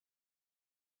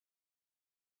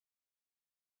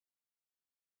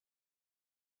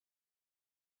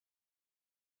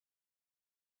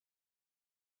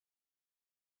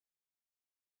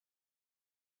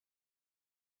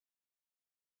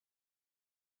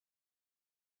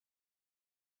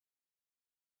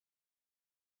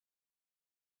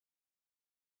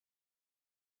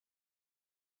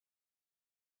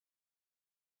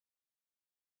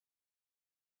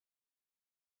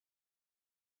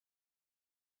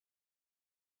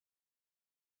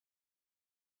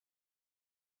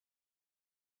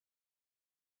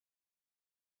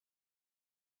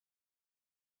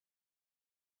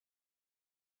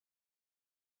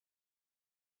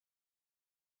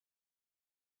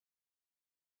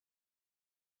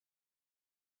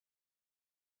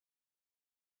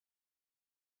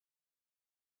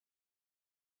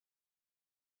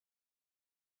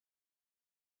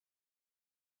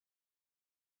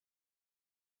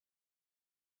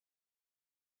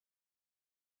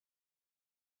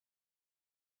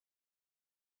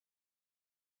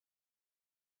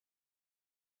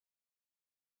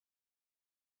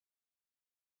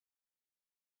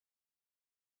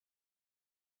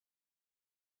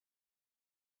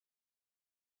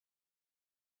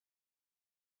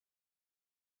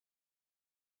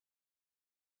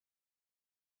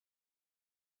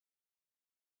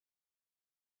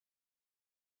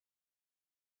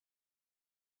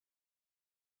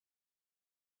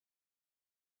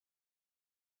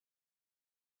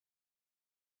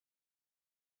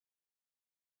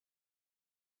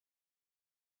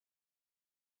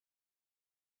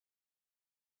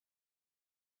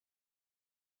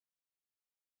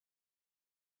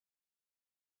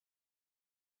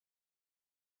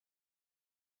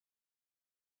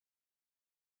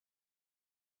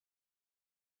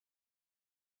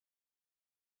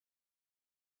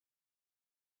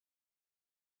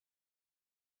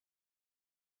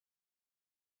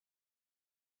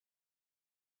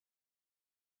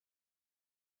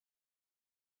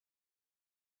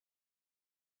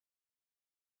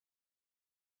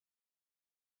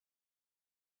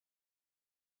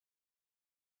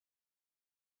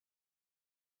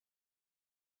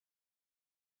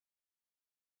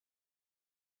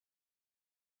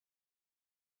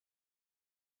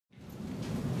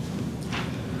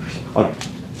All right.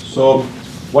 So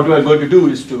what we are going to do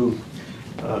is to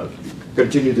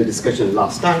continue the discussion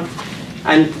last time.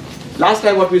 And last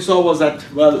time what we saw was that,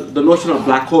 well, the notion of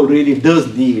black hole really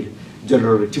does need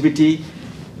general relativity.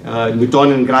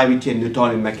 Newtonian gravity and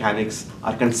Newtonian mechanics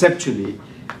are conceptually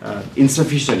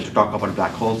insufficient to talk about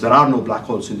black holes. There are no black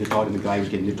holes in Newtonian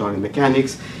gravity and Newtonian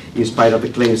mechanics, in spite of the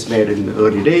claims made in the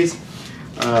early days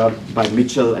by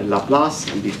Mitchell and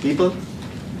Laplace and these people.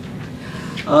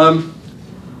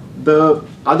 The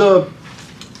other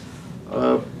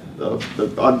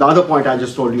point I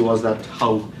just told you was that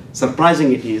how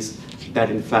surprising it is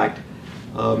that in fact,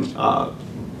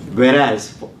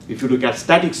 whereas if you look at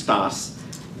static stars,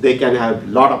 they can have a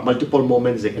lot of multiple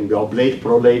moments, they can be oblate,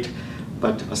 prolate,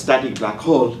 but a static black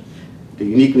hole, the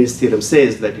uniqueness theorem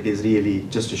says that it is really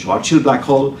just a Schwarzschild black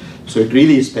hole, so it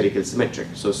really is spherical symmetric.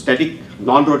 So static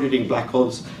non-rotating black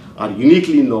holes are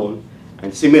uniquely known,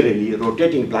 and similarly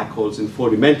rotating black holes in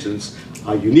 4 dimensions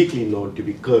are uniquely known to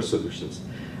be Kerr solutions.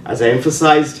 As I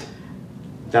emphasized,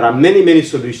 there are many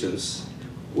solutions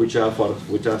which are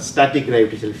static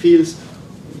gravitational fields,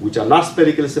 which are not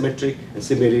spherically symmetric, and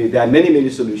similarly there are many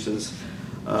solutions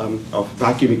of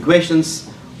vacuum equations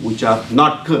which are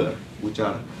not Kerr, which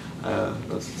are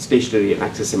stationary and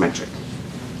axisymmetric.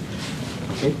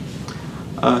 Okay,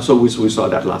 so we saw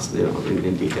that last,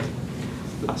 in detail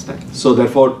last time. So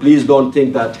therefore, please don't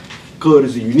think that Kerr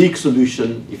is a unique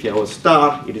solution. If you have a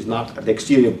star, it is not, the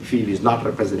exterior field is not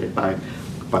represented by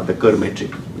the Kerr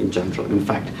metric in general. In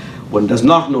fact, one does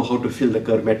not know how to fill the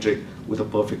Kerr metric with a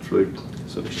perfect fluid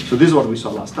solution. So this is what we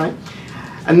saw last time.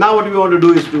 And now what we want to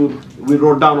do is we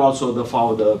wrote down also the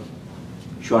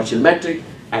Schwarzschild metric,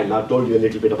 and I told you a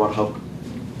little bit about how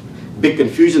big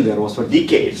confusion there was for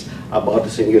decades about the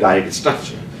singularity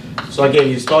structure. So again,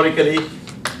 historically,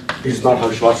 this is not how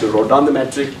Schwarzschild wrote down the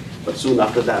metric, but soon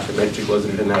after that, the metric was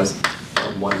written as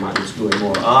 1 minus 2 m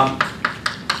over r,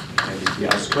 and it's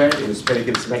r squared in a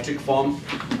spherical symmetric form,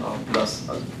 plus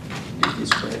dt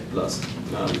squared plus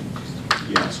r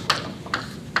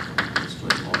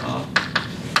squared over r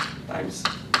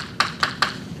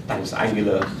times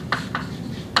angular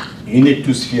unit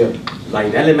to sphere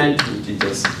line element, which is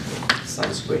just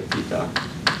sine squared theta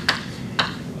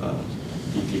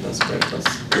d theta squared plus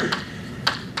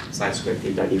sine squared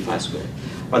theta d phi squared.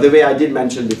 By the way, I did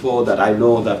mention before that I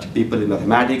know that people in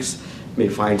mathematics may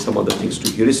find some of the things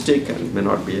too heuristic and may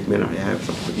not have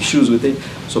some issues with it.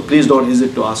 So please don't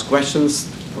hesitate to ask questions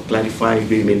for clarifying,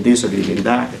 do you mean this or do you mean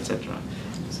that, etc.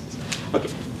 Okay,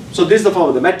 so this is the form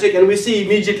of the metric, and we see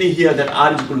immediately here that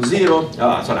r is equal to 0,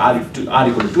 r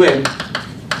equal to 2m,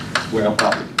 we have a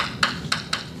problem.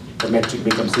 The metric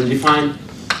becomes ill-defined,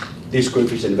 this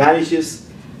coefficient vanishes,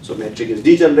 so metric is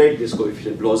degenerate, this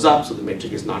coefficient blows up, so the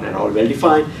metric is not at all well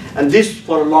defined. And this,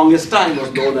 for the longest time,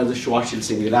 was known as the Schwarzschild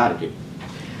singularity.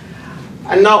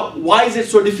 And now, why is it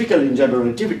so difficult in general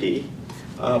relativity?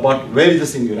 But where is the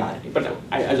singularity? But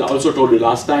I also told you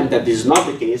last time that this is not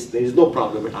the case. There is no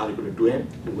problem at r equal to 2m,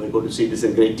 and we're going to see this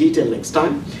in great detail next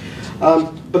time.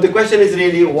 But the question is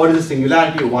really, what is the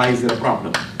singularity? Why is there a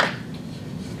problem?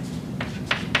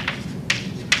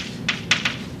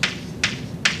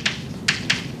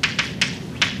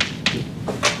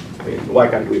 Why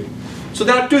can't we? So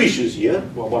there are 2 issues here.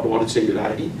 What is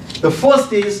singularity? The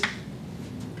first is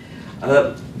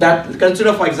that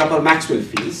consider, for example, Maxwell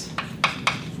fields.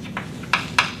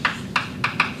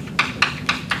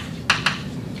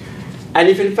 And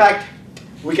if in fact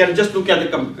we can just look at the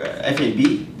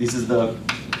FAB, this is the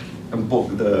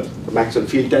Maxwell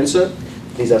field tensor.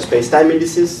 These are space-time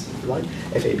indices, right?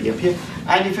 FAB up here.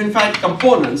 And if in fact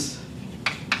components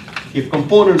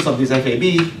of this FAB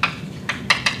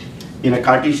in a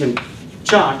Cartesian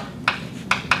chart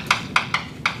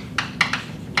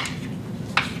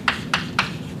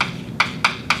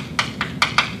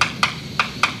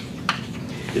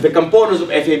if the components of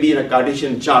FAB in a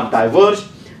Cartesian chart diverge,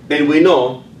 then we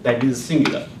know that it is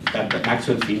singular, that the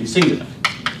Maxwell field is singular.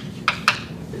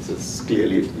 This is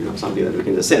clearly something that we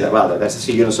can just say that, well, that's a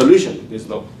singular solution. There's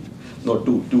no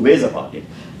two ways about it.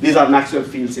 These are Maxwell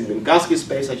fields in Minkowski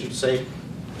space, I should say.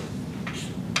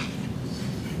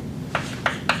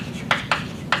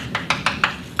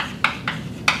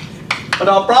 But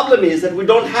our problem is that we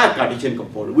don't have Cartesian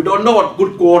component. We don't know what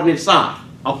good coordinates are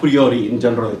a priori in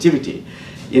general relativity.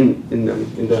 In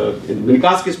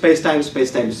Minkowski space-time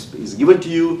is given to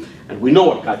you, and we know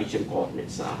what Cartesian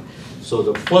coordinates are. So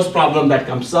the first problem that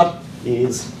comes up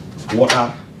is what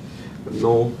are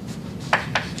no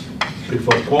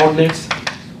preferred coordinates.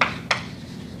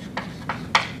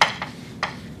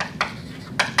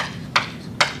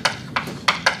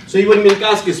 So even in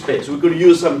Minkowski space, we could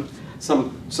use some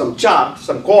some chart,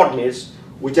 some coordinates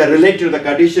which are related to the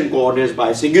Cartesian coordinates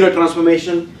by singular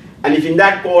transformation, and if in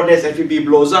that coordinates FEP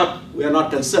blows up, we are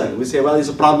not concerned. We say, well, it's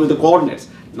a problem with the coordinates,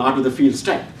 not with the field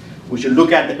strength. We should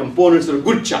look at the components of a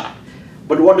good chart.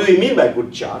 But what do we mean by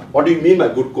good chart? What do you mean by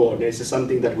good coordinates is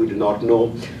something that we do not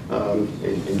know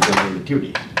in general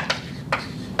relativity.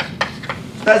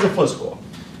 That's the first goal.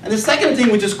 And the second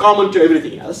thing, which is common to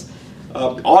everything else,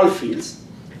 all fields,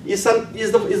 is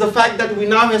the fact that we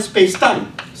now have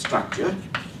space-time structure.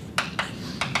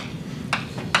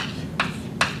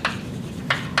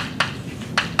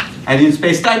 And in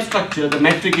space-time structure, the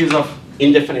metric is of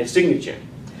indefinite signature.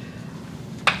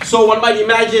 So one might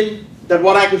imagine that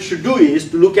what I should do is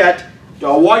to look at, to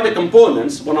avoid the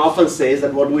components, one often says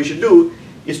that what we should do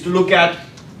is to look at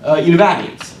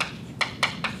invariance.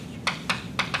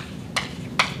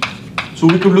 So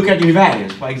we could look at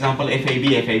invariance, for example, FAB,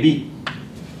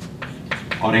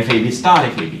 or FAB star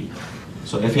FAB.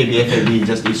 So FAB is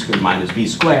just E squared minus B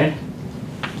squared.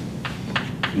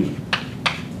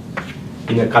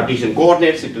 In the Cartesian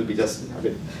coordinates, it will be just,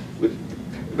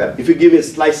 if you give a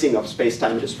slicing of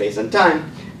space-time to space and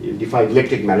time, you define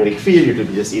electric magnetic field, it will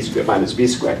be just E squared minus B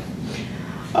squared.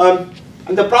 And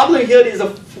the problem here is the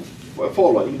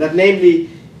following, that namely,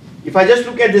 if I just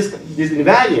look at this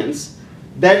invariance,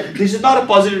 then this is not a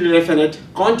positively definite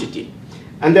quantity.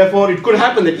 And therefore, it could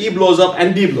happen that E blows up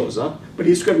and B blows up, but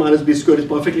E squared minus B squared is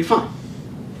perfectly fine.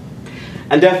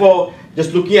 And therefore,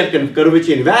 just looking at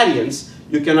curvature invariance,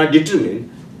 you cannot determine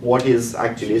what is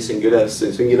actually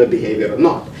singular behavior or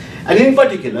not. And in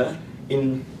particular,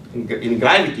 in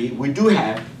gravity, we do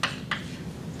have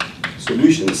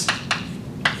solutions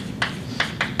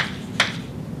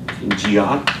in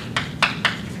GR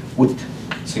with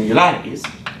singularities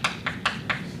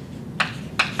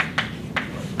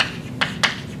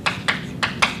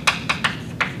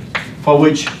for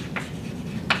which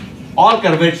all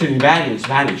curvature invariants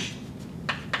vanish.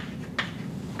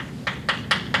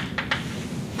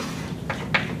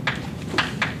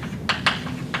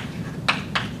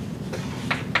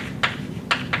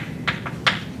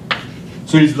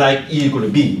 So it's like E equal to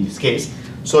B in this case.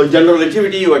 So in general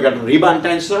relativity, you have got a Riemann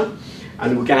tensor,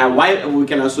 and we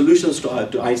can have solutions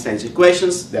to Einstein's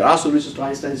equations. There are solutions to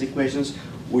Einstein's equations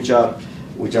which are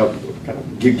kind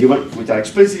of given, which are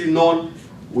explicitly known,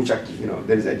 which are,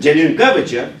 there is a genuine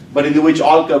curvature, but in which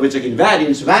all curvature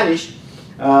invariants vanish,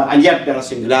 and yet there are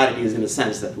singularities in a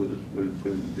sense that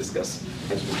we'll discuss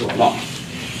as we go along.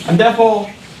 And therefore,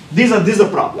 this is a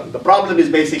problem. The problem is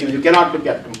basically you cannot look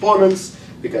at components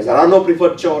because there are no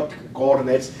preferred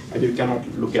coordinates, and you cannot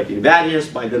look at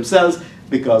invariants by themselves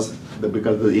because of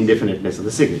the indefiniteness of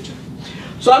the signature.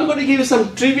 So I'm going to give you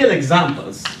some trivial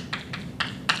examples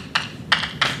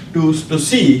to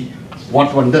see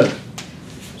what one does.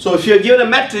 So if you're given a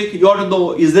metric, you ought to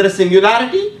know, is there a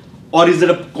singularity or is there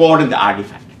a coordinate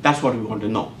artifact? That's what we want to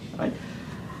know, right?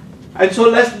 And so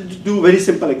let's do very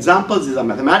simple examples. These are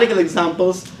mathematical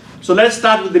examples. So let's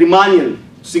start with the Riemannian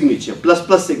signature,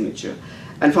 plus signature.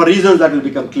 And for reasons that will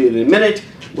become clear in a minute,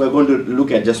 we're going to look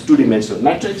at just two-dimensional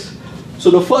metrics. So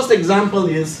the first example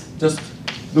is just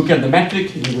look at the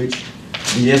metric in which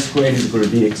ds squared is equal to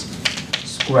dx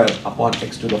squared upon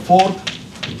x to the fourth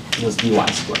plus dy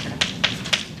squared.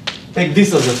 Take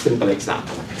this as a simple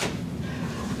example.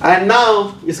 And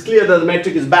now it's clear that the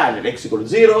metric is bad at x equal to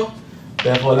 0.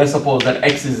 Therefore, let's suppose that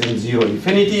x is in 0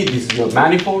 infinity, this is your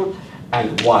manifold,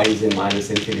 and y is in minus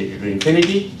infinity to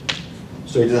infinity.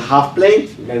 So it is a half plane,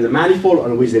 there is a manifold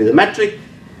on which there is a metric,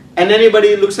 and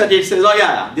anybody looks at it and says, oh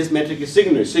yeah, this metric is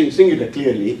singular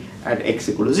clearly at x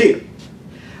equal to 0.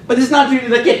 But it's not really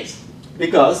the case,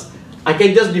 because I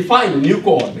can just define a new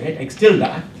coordinate, x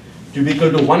tilde, to be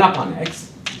equal to 1 upon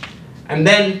x, and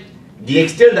then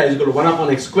dx tilde is equal to 1 upon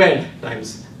x squared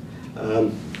times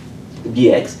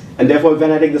dx, and therefore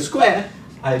when I take the square,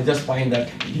 I'll just find that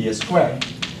ds squared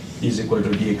is equal to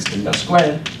dx tilde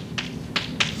squared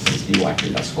plus dy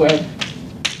tilde squared.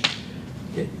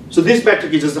 Okay. So this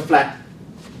metric is just a flat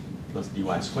plus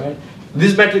dy squared.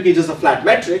 This metric is just a flat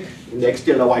metric in the x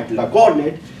tilde y tilde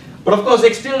coordinate, but of course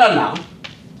x tilde now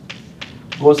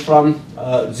goes from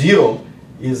 0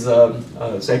 is so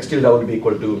x tilde will be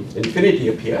equal to infinity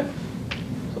up here.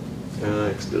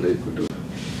 X tilde equal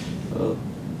to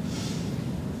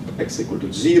x equal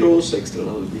to 0, so x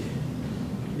tilde will be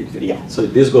infinity. Yeah. So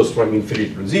this goes from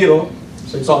infinity to 0.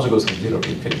 So it also goes from 0 to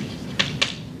infinity.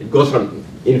 It goes from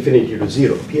infinity to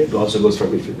 0 here. It also goes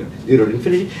from infinity to 0 to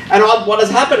infinity. And what has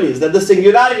happened is that the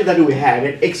singularity that we had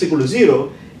at x equal to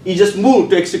 0 is just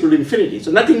moved to x equal to infinity.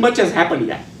 So nothing much has happened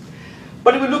yet.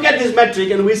 But we look at this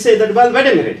metric and we say that, well,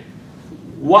 wait a minute.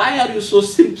 Why are you so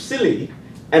silly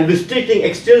and restricting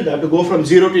x tilde to go from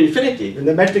 0 to infinity, then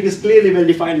the metric is clearly well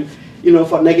defined,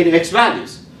 for negative x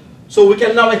values. So we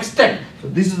can now extend. So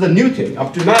this is the new thing.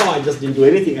 Up to now, I just didn't do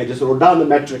anything. I just wrote down the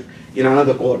metric in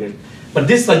another coordinate. But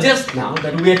this suggests now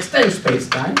that we extend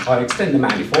space-time, or extend the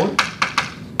manifold.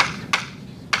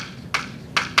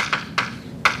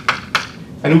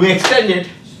 And we extend it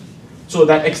so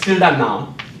that x tilde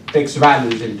now takes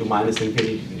values into minus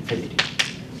infinity to infinity.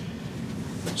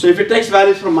 So if it takes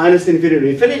values from minus infinity to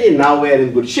infinity, now we are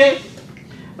in good shape,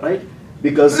 right?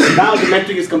 Because now the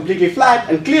metric is completely flat,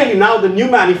 and clearly now the new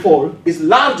manifold is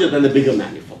larger than the bigger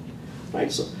manifold,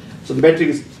 right? So the metric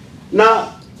is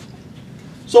now.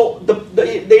 So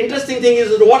the interesting thing is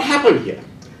that what happened here?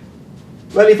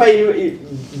 Well, if I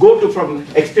go from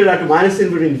x tilde to minus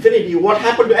infinity to infinity, what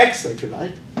happened to x, if you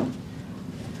like?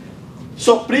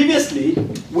 So previously,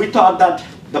 we thought that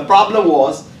the problem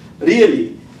was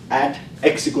really at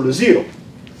x equal to 0.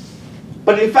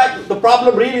 But in fact, the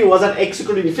problem really was at x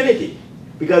equal to infinity.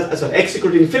 Because, x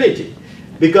equal to infinity.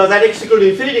 Because at x equal to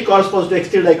infinity corresponds to x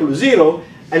tilde equal to 0,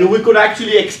 and we could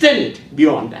actually extend it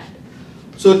beyond that.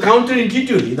 So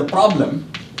counterintuitively, the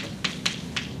problem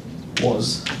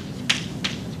was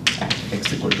at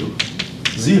x equal to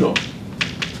 0.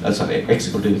 X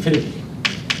equal to infinity.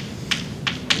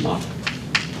 Not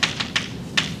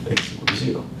x equal to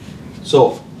 0.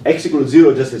 So x equal to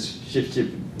 0 just is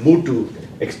moved to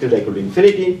x tilde equal to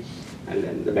infinity, and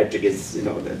then the metric is,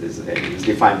 is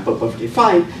defined perfectly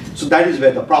fine. So that is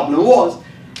where the problem was.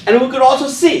 And we could also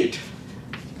see it.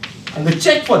 And the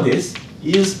check for this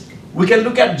is we can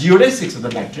look at geodesics of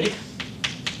the metric,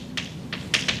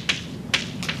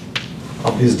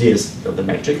 of this ds of the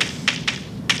metric.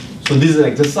 So this is an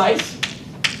exercise.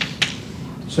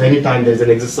 So anytime there's an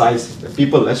exercise,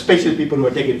 people, especially people who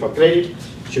are taking it for credit,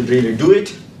 should really do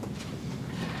it.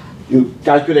 You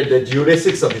calculate the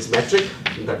geodesics of this metric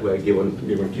that were given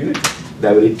to you.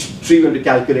 They're very trivial to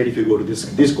calculate if you go to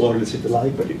these coordinates if you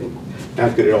like, but you can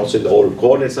calculate also in the old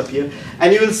coordinates up here.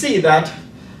 And you will see that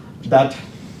the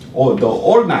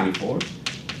old manifold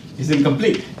is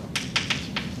incomplete.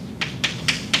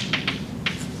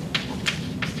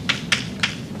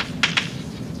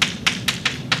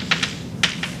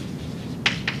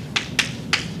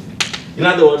 In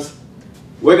other words,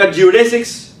 we got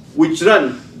geodesics which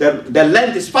run, their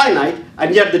length is finite,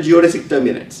 and yet the geodesic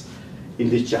terminates in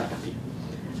this chart up here.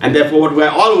 And therefore,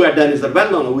 all we have done is that,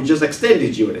 well, no, we just extend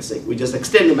the geodesic, we just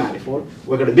extend the manifold,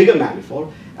 we got a bigger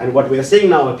manifold, and what we are saying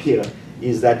now up here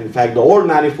is that, in fact, the old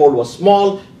manifold was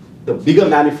small, the bigger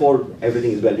manifold,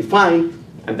 everything is well defined,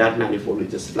 and that manifold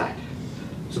is just flat.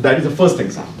 So that is the first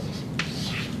example.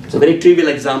 It's a very trivial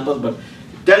example, but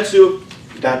it tells you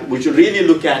that we should really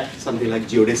look at something like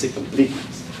geodesic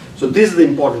completeness. So this is the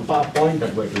important point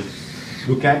that we're going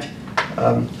to look at.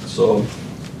 So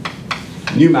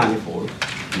new manifold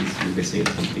is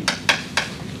basically complete.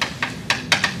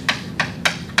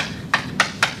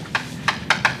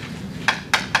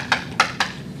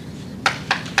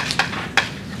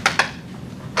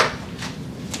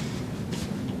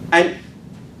 And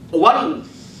one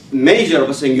measure of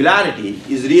a singularity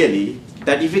is really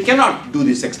that if you cannot do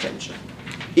this extension,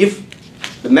 if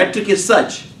the metric is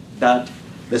such that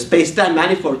the space-time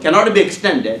manifold cannot be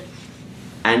extended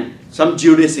and some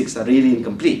geodesics are really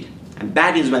incomplete, and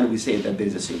that is when we say that there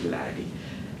is a singularity.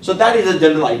 So that is a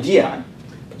general idea.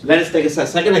 So let us take a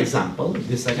second example.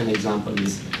 This second example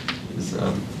is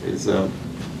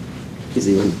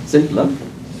even simpler.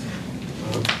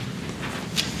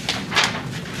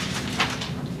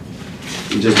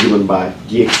 It's just given by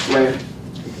dx squared.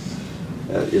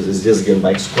 Is just given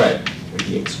by x squared, or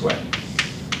dx squared,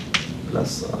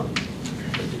 plus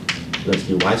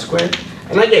dy squared.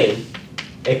 And again,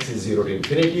 x is 0 to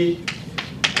infinity,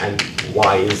 and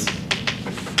y is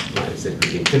minus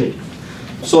infinity.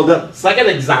 So the second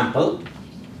example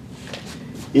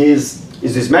is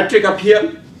this metric up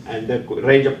here, and the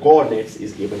range of coordinates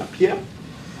is given up here.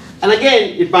 And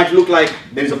again, it might look like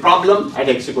there is a problem at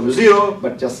x equal to 0,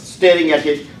 but just staring at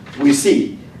it, we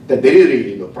see that there is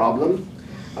really no problem.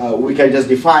 We can just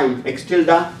define x tilde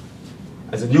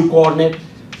as a new coordinate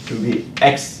to be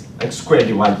x squared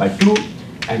divided by 2,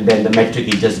 and then the metric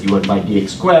is just given by dx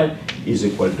squared is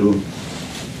equal to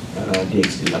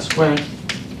dx tilde squared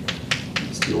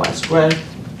is dy squared.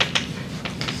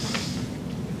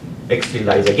 X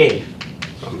tilde is again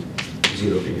from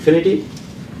 0 to infinity.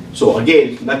 So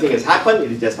again, nothing has happened,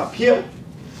 it is just up here.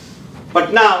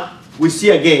 But now we see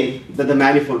again that the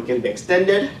manifold can be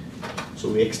extended. So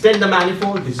we extend the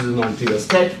manifold. This is a non-trivial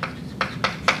step.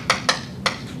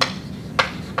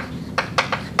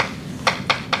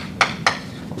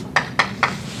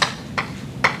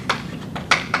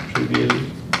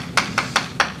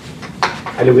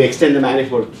 And if we extend the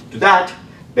manifold to that,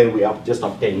 then we have just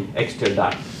obtained x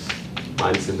tilde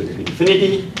minus infinity to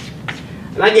infinity.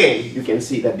 And again, you can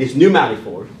see that this new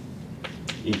manifold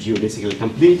is geodesically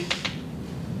complete.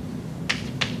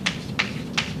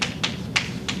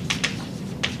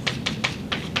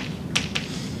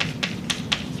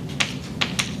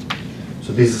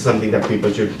 So this is something that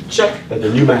people should check, that the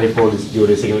new manifold is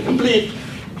geodesically complete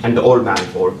and the old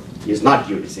manifold is not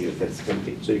geodesically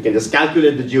complete. So you can just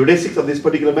calculate the geodesics of this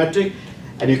particular metric,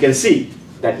 and you can see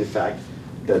that in fact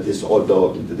that this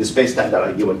space-time that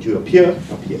I given to you up here,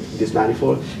 this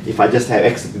manifold, if I just have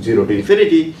x 0 to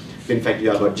infinity, in fact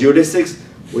you have got geodesics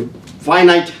with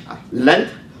finite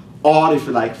length, or if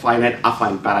you like, finite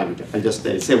affine parameter. I'll just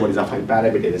say what is affine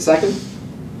parameter in a second.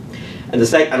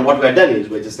 And what we have done is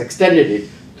we just extended it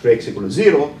through x equal to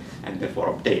 0, and therefore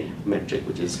obtain metric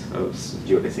which is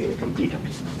geodesically complete up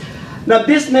here. Now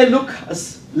this may look a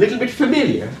little bit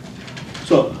familiar.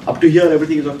 So up to here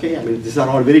everything is okay. I mean, these are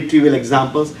all very trivial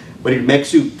examples, but it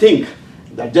makes you think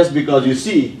that just because you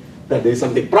see that there is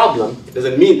something problem, it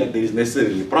doesn't mean that there is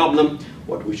necessarily a problem.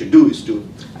 What we should do is to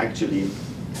actually,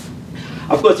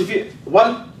 of course,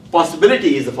 one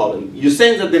possibility is the following. You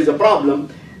sense that there is a problem,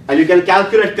 and you can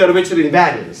calculate curvature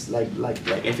invariance like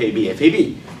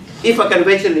FAB. If a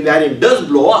curvature invariant does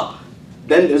blow up,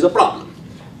 then there's a problem.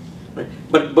 Right?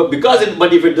 But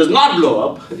if it does not blow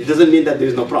up, it doesn't mean that there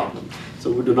is no problem.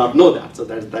 So we do not know that. So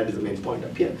that is the main point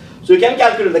up here. So you can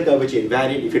calculate the curvature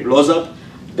invariant. If it blows up,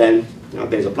 then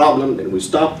there's a problem. Then we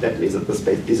stop. That means that the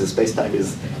piece of space-time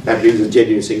that leaves a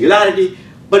genuine singularity.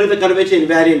 But if the curvature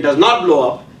invariant does not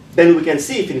blow up, then we can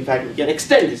see if in fact we can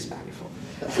extend this manifold.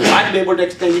 We might be able to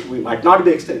extend it. We might not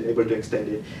be able to extend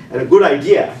it. And a good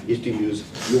idea is to use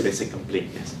geodesic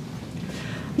completeness.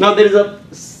 Now there is a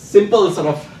simple sort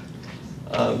of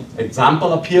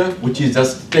example up here, which is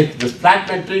just take this flat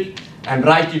metric and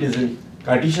write it as in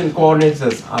Cartesian coordinates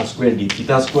as r squared d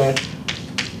theta squared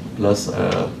plus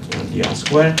dr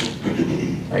squared.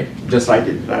 Right? Just write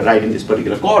in this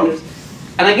particular coordinates.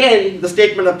 And again, the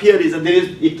statement up here is that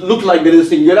it looks like there is a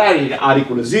singularity r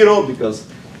equal to 0 because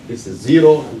this is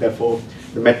 0, and therefore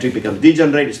the metric becomes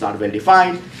degenerate. It's not well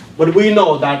defined. But we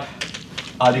know that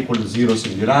r equal to 0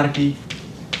 singularity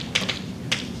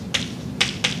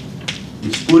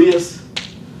is spurious.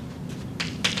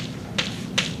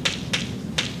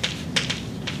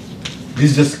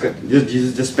 This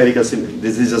is just spherical.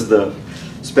 This is just the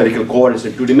spherical coordinates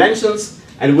in 2 dimensions,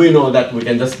 and we know that we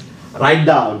can just write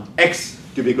down x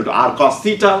to be equal to r cos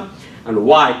theta and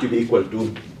y to be equal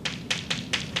to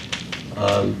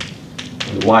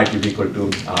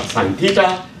sine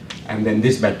theta, and then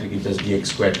this metric is just dx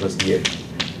squared plus dy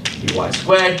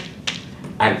squared,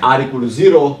 and r equal to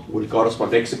 0 will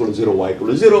correspond to x equal to 0, y equal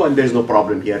to 0, and there is no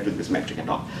problem here with this metric at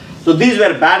all. So these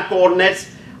were bad coordinates.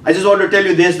 I just want to tell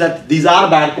you this, that these are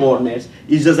bad coordinates.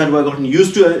 It's just that we've gotten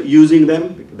used to using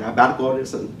them. They are bad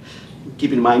coordinates, and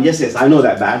keep in mind, yes, I know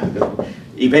they're bad. Because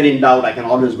if in doubt, I can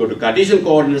always go to Cartesian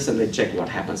coordinates and then check what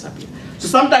happens up here. So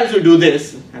sometimes we do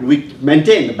this, and we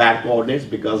maintain the bad coordinates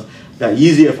because they're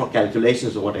easier for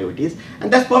calculations or whatever it is,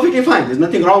 and that's perfectly fine. There's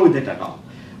nothing wrong with it at all.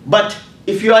 But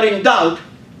if you are in doubt,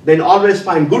 then always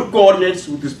find good coordinates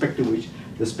with respect to which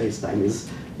the space-time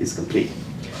is complete.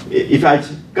 If I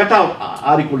cut out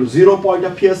r equal to 0 point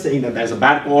up here, saying that there's a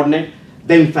bad coordinate,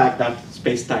 then in fact that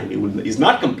space-time is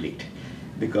not complete,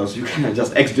 because you can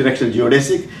just x direction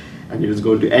geodesic, and it is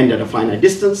going to end at a finite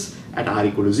distance at r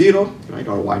equal to 0, right?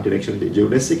 Or y direction the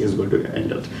geodesic is going to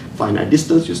end at finite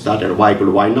distance. You start at y equal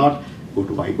to y naught, go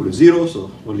to y equal to 0,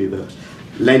 so only the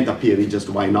length up here is just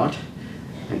y naught,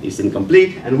 and it's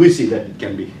incomplete. And we see that it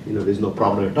can be, there's no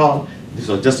problem at all. This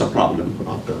was just a problem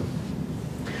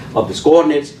of these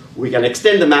coordinates. We can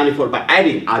extend the manifold by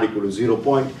adding r equal to 0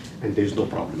 point, and there's no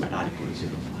problem at r equal to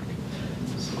 0 point.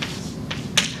 So,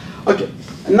 okay,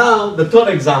 and now the third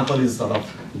example is sort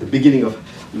of the beginning of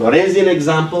Lorentzian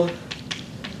example.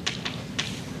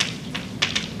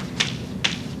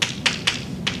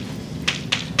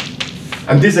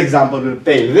 And this example will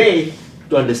pave way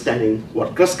to understanding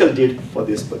what Kruskal did for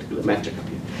this particular metric up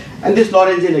here. And this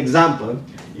Lorentzian example,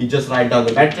 you just write down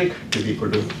the metric to be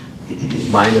equal to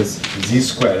minus z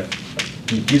squared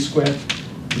dt squared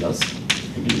plus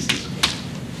dz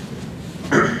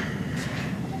squared.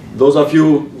 Those of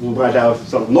you who might have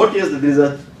sort of noticed that there is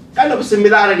a kind of a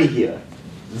similarity here.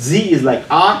 Z is like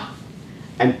r,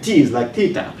 and t is like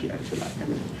theta up here, if you like. I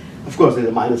mean, of course, there's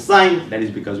a minus sign. That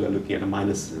is because we are looking at a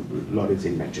minus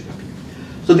Lorentzian metric up here.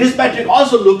 So this metric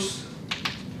also looks,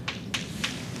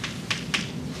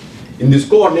 in these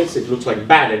coordinates, it looks like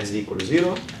bad at z equal to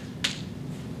 0.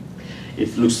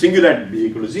 It looks singular at b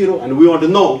equal to 0, and we want to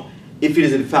know if it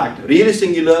is in fact really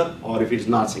singular or if it is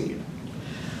not singular.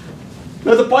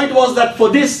 Now the point was that for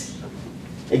these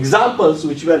examples,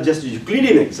 which were just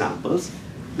Euclidean examples,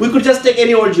 we could just take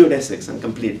any old geodesics and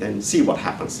complete and see what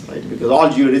happens, right? Because all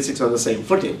geodesics are on the same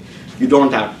footing. You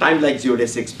don't have time-like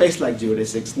geodesics, space-like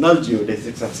geodesics, null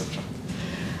geodesics, etc.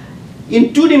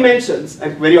 In 2 dimensions,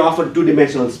 and very often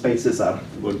 2-dimensional spaces are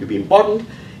going to be important.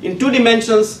 In 2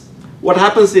 dimensions, what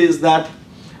happens is that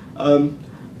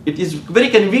it is very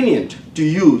convenient to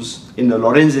use in the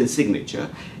Lorentzian signature.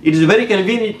 It is very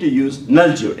convenient to use null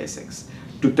geodesics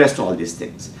to test all these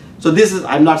things. So this is,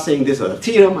 I'm not saying this is a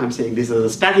theorem, I'm saying this is a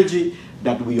strategy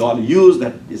that we all use,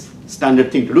 that is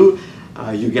standard thing to do.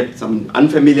 You get some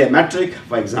unfamiliar metric.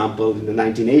 For example, in the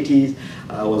 1980s,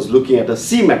 I was looking at a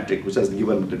C metric, which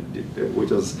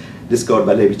was discovered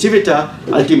by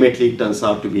Levi-Civita. Ultimately, it turns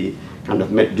out to be kind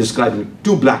of describing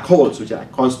 2 black holes, which are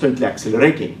constantly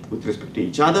accelerating with respect to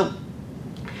each other.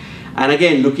 And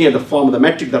again, looking at the form of the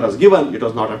metric that was given, it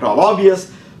was not at all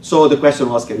obvious. So the question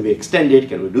was, can we extend it?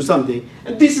 Can we do something?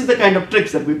 And this is the kind of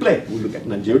tricks that we play. We look at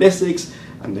null geodesics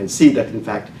and then see that, in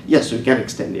fact, yes, we can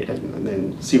extend it, and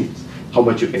then see how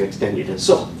much you can extend it and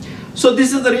so on. So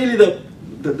this is really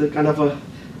the kind of a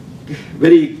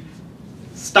very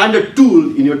standard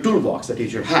tool in your toolbox that you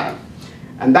should have.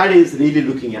 And that is really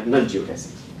looking at null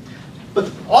geodesics. But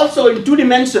also in 2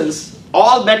 dimensions,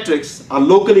 all metrics are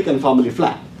locally conformally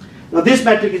flat. Now this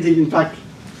metric is in fact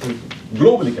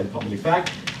globally conformally flat,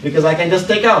 because I can just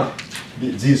take out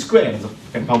the z squared as a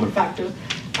conformal factor,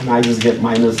 and I just get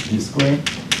minus d squared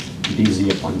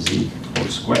dz upon z whole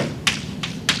squared.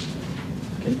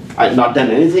 Okay. I've not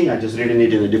done anything, I've just written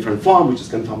it in a different form, which is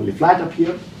conformally flat up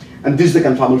here. And this is the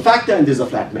conformal factor, and this is a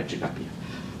flat metric up here.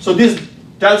 So this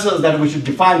tells us that we should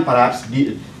define perhaps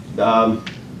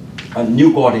a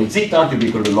new coordinate zeta to be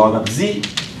equal to log of z,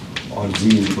 or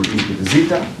z is equal to e to the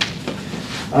zeta.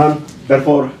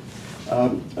 Therefore,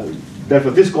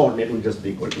 this coordinate will just be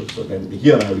equal to, so then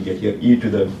here I will get here e to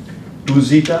the 2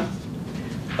 zeta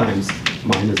times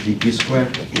minus dt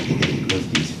squared plus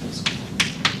d zeta squared.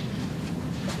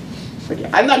 Okay,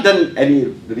 I've not done any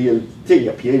real thing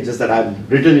up here, it's just that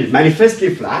I've written it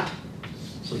manifestly flat.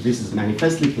 So this is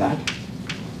manifestly flat.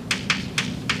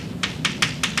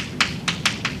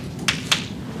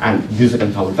 And this is a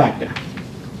conformal factor.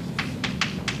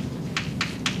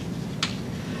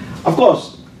 Of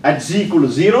course, at z equal to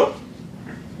 0,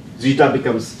 zeta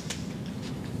becomes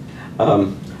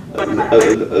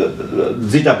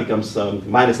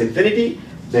minus infinity.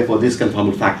 Therefore, this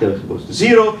conformal factor goes to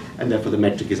 0, and therefore the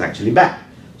metric is actually bad.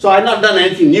 So I've not done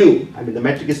anything new. I mean, the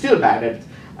metric is still bad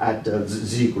at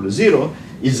z equal to 0.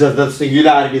 It's just the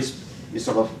singularity is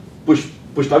sort of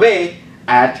pushed away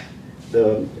at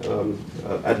the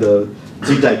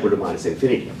zeta equal to minus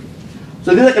infinity.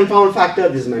 So this is a conformal factor.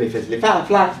 This is manifestly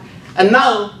flat. And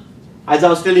now, as I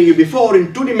was telling you before,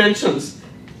 in 2 dimensions,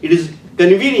 it is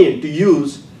convenient to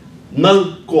use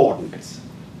null coordinates.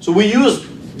 So we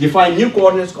define new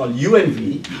coordinates called u and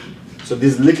v. So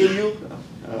this little u,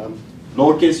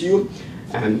 lowercase u,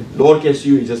 and lowercase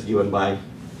u is just given by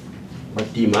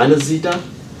t minus zeta,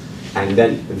 and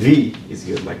then v is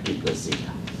given by t plus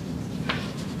zeta.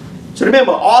 So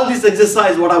remember, all this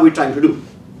exercise, what are we trying to do?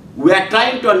 We are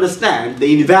trying to understand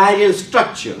the invariant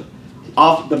structure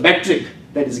of the metric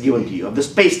that is given to you, of the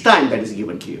space-time that is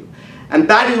given to you. And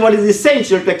that is what is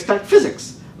essential to extract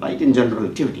physics, right, in general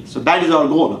relativity. So that is our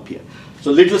goal up here.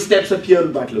 So little steps up here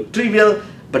might look trivial,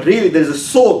 but really there is a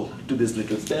soul to these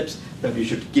little steps that we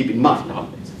should keep in mind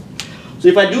always. So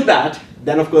if I do that,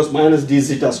 then of course minus d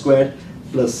zeta squared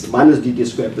plus minus dt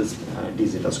squared plus d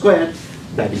zeta squared,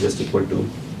 that is just equal to,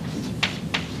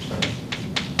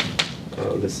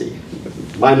 let's see,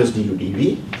 minus du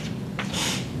dv.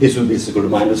 This will be equal to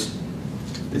minus,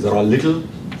 these are all little,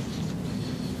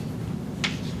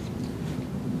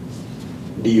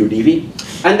 du dv.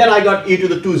 And then I got e to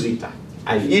the 2 zeta.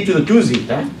 And e to the 2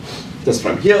 zeta, just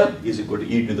from here, is equal to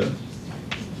e to the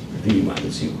v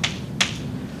minus u.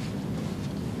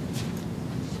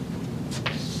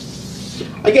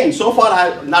 Again, so far I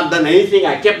have not done anything.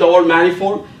 I kept the old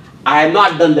manifold. I have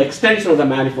not done the extension of the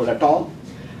manifold at all.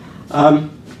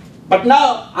 But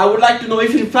now I would like to know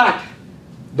if in fact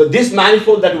this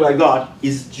manifold that I got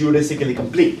is geodesically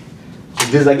complete. So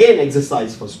this is again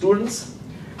exercise for students.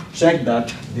 Check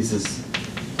that this is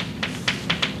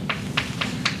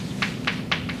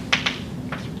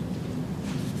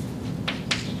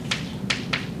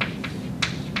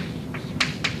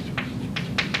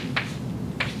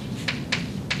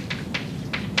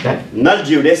that null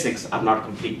geodesics are not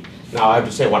complete. Now I have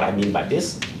to say what I mean by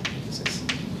this.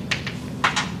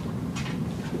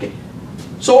 Okay.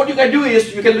 So what you can do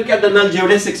is you can look at the null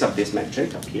geodesics of this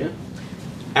metric up here.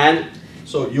 And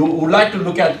so you would like to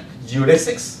look at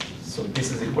geodesics. So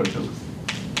this is equal to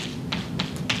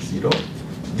 0.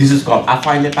 This is called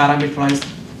affinely parameterized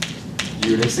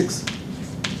geodesics.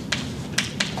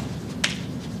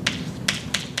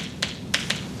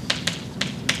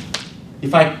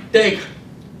 If I take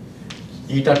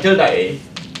eta tilde A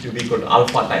to be equal to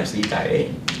alpha times eta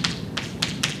A,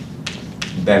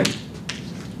 then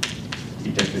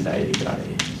eta tilde A grad A,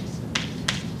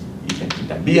 eta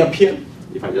tilde B up here.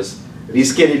 If I just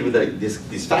rescale it with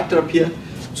this factor up here,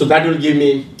 so that will give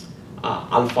me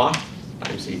alpha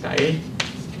times eta A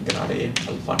grad A,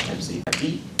 alpha times eta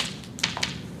B.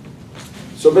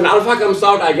 So when alpha comes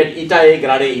out, I get eta A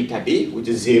grad A eta B, which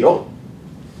is 0.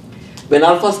 When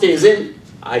alpha stays in,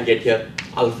 I get here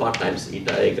alpha times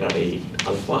eta A grad A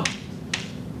alpha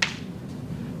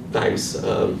times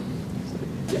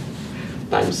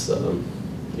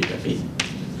eta B.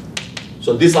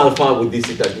 So this alpha with this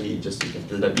eta B just equal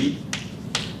tilde B,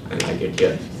 and I get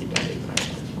here eta A grad A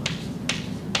alpha.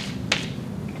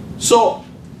 So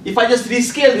if I just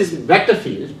rescale this vector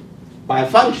field by a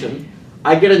function,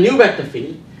 I get a new vector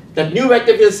field. That new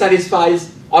vector field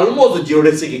satisfies almost the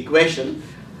geodesic equation.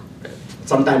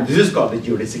 Sometimes this is called the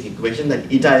geodesic equation,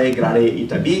 that eta A grad A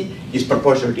eta B is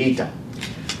proportional to eta.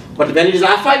 But when it is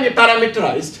affinely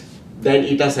parameterized, then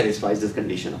eta satisfies this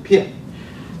condition up here.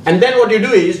 And then what you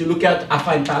do is you look at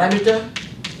affine parameter.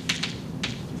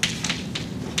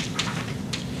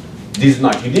 This is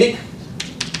not unique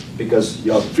because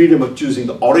you have freedom of choosing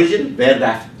the origin where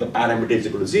the parameter is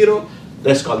equal to 0.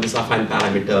 Let's call this affine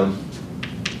parameter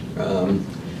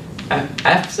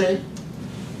F, say,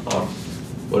 or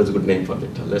what is a good name for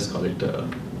it? Let's call it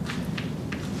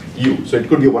U. So it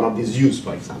could be one of these U's,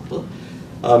 for example.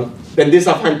 When this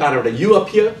affine parameter U up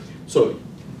here, so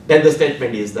then the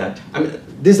statement is that, I mean,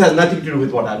 this has nothing to do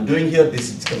with what I'm doing here.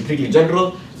 This is completely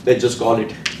general. Let's just call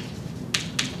it,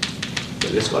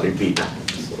 let's call it beta.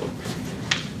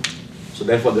 So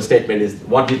therefore the statement is,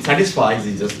 what it satisfies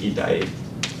is just eta A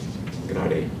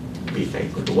grad A beta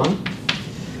equal to 1.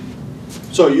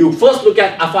 So you first look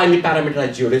at affinely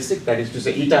parameterized geodesic, that is to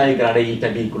say eta A grad A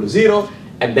eta B equal to 0,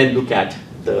 and then look at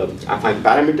the affine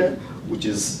parameter, which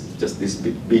is just this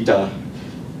beta,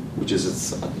 which is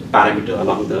its parameter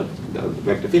along the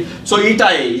vector field. So eta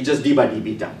A is just d by d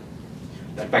beta.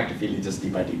 That vector field is just d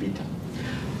by d beta.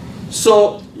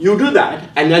 So you do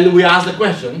that, and then we ask the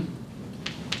question,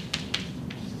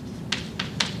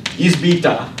 is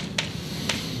the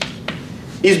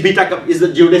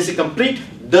geodesic complete?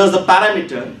 Does the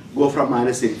parameter go from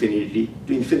minus infinity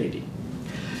to infinity?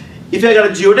 If you got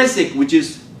a geodesic which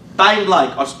is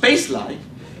time-like or space-like,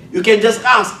 you can just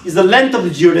ask, is the length of the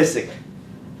geodesic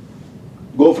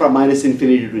go from minus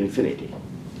infinity to infinity?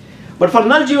 But for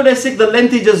null geodesic, the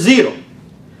length is just 0.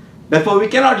 Therefore, we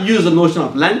cannot use the notion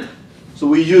of length. So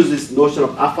we use this notion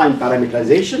of affine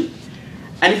parameterization.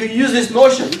 And if you use this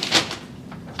notion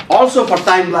also for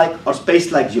time-like or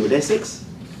space-like geodesics,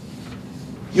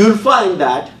 you will find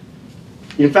that,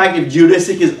 in fact, if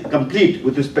geodesic is complete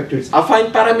with respect to its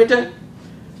affine parameter,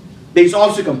 then it's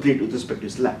also complete with respect to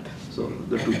its length. So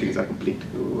the two things are complete,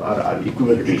 are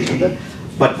equivalent to each other.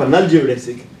 But for null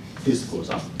geodesic, this goes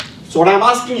up. So what I'm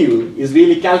asking you is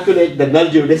really calculate the null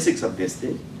geodesics of this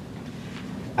thing.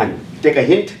 And take a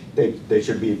hint, they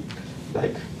should be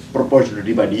like proportional to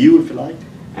d by du, if you like,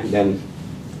 and then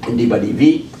d by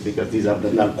dv, because these are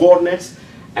the null coordinates.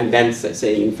 And then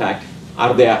say, in fact,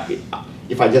 are there,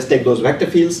 if I just take those vector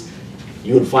fields,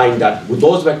 you will find that with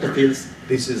those vector fields,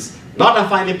 this is not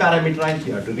affinely parameterized.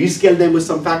 You have to rescale them with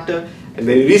some factor, and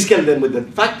when you rescale them with the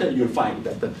factor, you'll find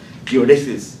that the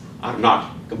geodesics are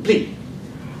not complete.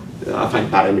 The affine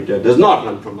parameter does not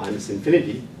run from minus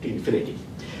infinity to infinity.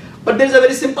 But there's a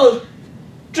very simple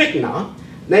trick now,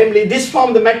 namely this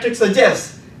form the metric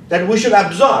suggests that we should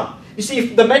absorb. You see,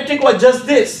 if the metric was just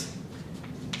this,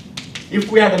 if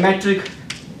we had a metric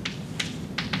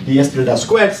ds tilde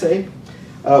squared, say,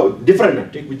 different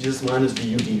metric, which is minus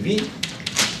du dv,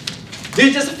 this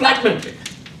is just a flat metric.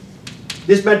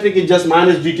 This metric is just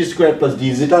minus dt squared plus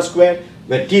d zeta squared,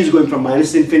 where t is going from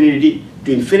minus infinity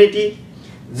to infinity,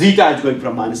 zeta is going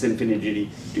from minus infinity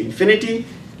to infinity,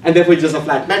 and therefore it's just a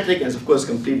flat metric, and of course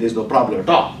complete, there's no problem at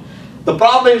all. The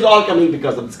problem is all coming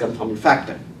because of this conformal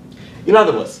factor. In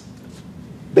other words,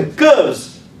 the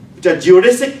curves, which are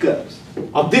geodesic curves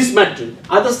of this metric,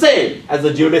 are the same as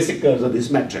the geodesic curves of this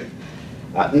metric.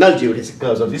 Null geodesic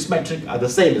curves of this metric are the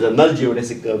same as the null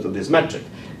geodesic curves of this metric,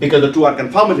 because the two are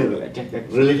conformally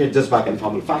related just by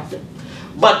conformal factor.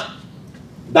 But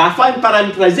the affine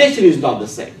parameterization is not the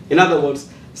same. In other words,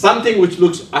 something which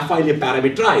looks affinely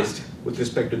parameterized with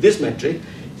respect to this metric,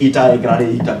 eta A grad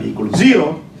A eta B equal to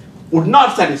 0, would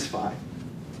not satisfy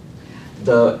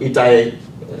the eta A.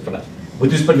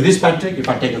 With respect to this metric, if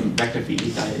I take a vector field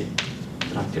eta A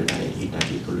grad A eta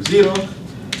B equal to 0,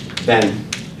 then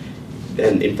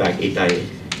in fact eta A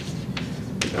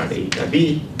grad A eta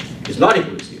B is not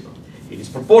equal to 0. It is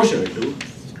proportional to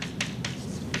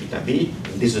eta B,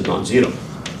 and this is non-zero.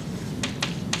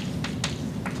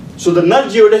 So the null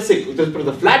geodesic with respect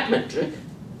to the flat metric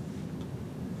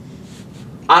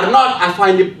are not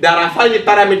affinely, they are affinely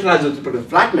parameterized with respect to the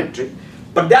flat metric,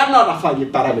 but they are not affinely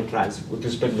parameterized with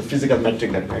respect to the physical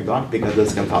metric that I got because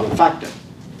there's a confounding factor.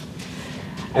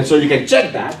 And so you can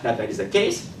check that is the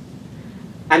case.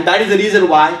 And that is the reason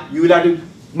why you will have to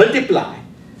multiply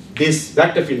this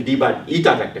vector field d by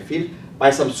eta vector field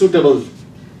by some suitable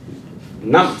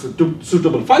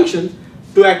function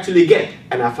to actually get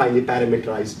an affinely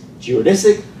parameterized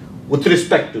geodesic with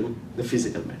respect to the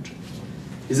physical metric.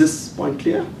 Is this point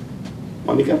clear,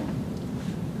 Monica?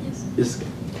 Yes. Yes.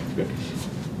 Good.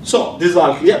 So this is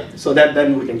all clear. So that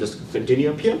then we can just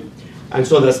continue up here. And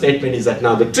so the statement is that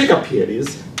now the trick up here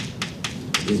is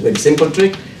very simple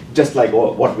trick, just like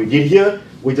what we did here.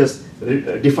 We just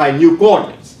define new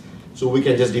coordinates. So we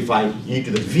can just define e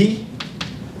to the v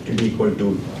to be equal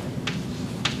to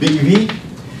big V.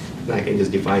 And I can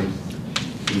just define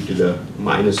e to the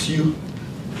minus u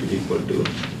to be equal to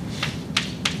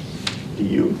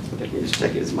du. Let me just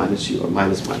check it's minus u or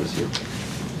minus u.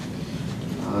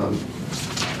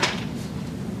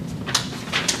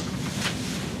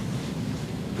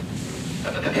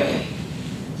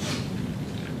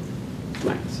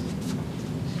 Minus.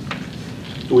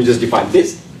 So we just define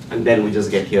this, and then we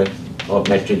just get here our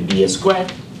metric dA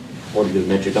squared, or this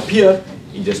metric up here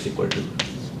is just equal to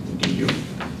du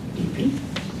dv.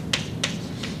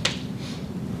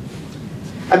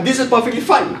 And this is perfectly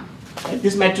fine now. Right?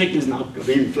 This metric is now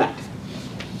really flat.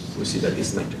 We see that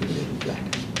this metric is really flat.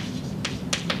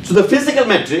 So the physical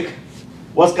metric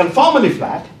was conformally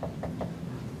flat,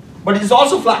 but it is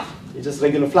also flat. It's just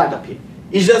regular flat up here.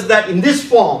 It's just that in this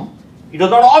form, it is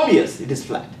not obvious it is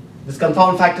flat. This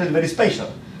confound factor is very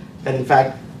special. And in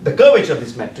fact, the curvature of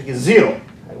this metric is 0.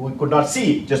 We could not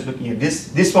see it just looking at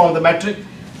this form of the metric,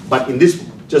 but in this,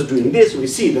 just doing this, we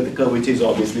see that the curvature is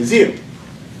obviously 0.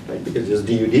 Right? Because just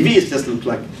du dv is just looks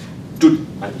like 2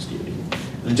 minus du dv.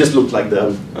 It just looks like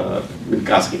the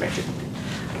Minkowski metric.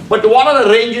 But what are the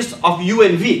ranges of u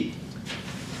and v?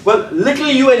 Well, little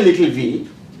u and little v,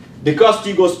 because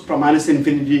t goes from minus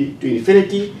infinity to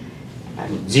infinity,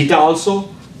 and zeta also,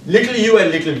 little u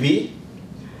and little v,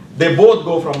 they both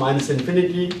go from minus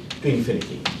infinity to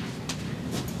infinity.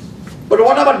 But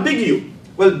what about big U?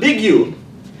 Well, big U,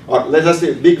 or let us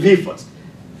say big V first.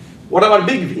 What about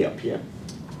big V up here?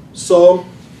 So,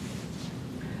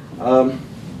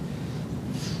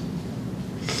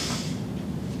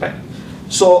 right.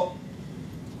 So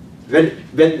when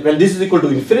this is equal to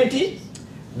infinity,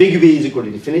 big V is equal to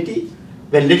infinity.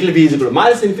 When little v is equal to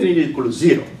minus infinity, is equal to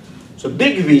 0. So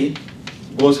big V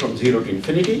goes from 0 to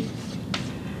infinity,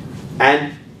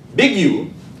 and big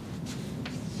U,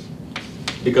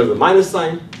 because of the minus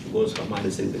sign, goes from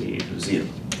minus infinity to 0.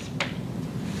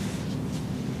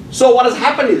 So what has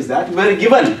happened is that we are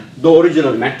given the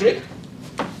original metric,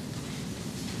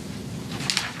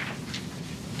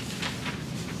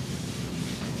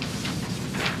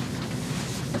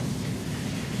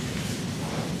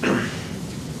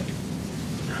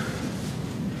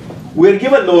 we are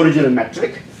given the original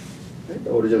metric, right?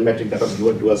 The original metric that was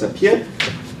given to us up here,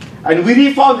 and we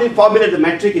reformulate the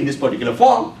metric in this particular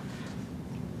form.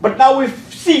 But now we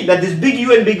see that this big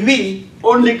U and big V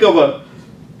only cover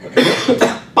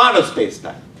part of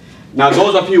space-time. Now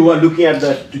those of you who are looking at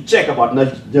to check about null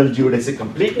geodesic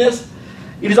completeness,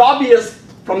 it is obvious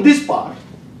from this part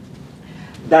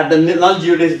that the null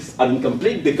geodesics are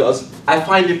incomplete because I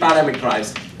finally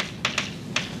parameterized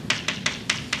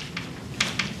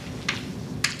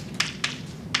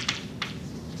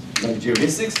null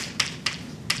geodesics.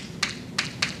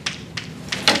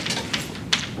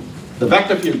 The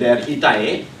vector field there, eta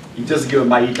A, is just given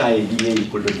by eta A dA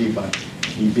equal to d by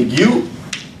d big U,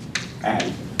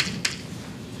 and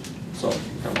so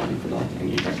eta 1 equal to that,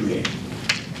 and eta 2A.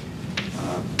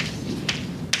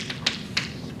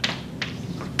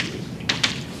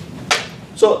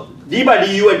 So d by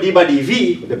du and d by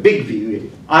dv, the big V,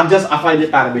 are just affinely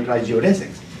parameterized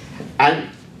geodesics. And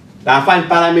the affine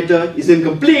parameter is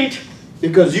incomplete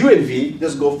because u and v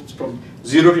just go from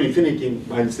 0 to infinity and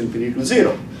minus infinity to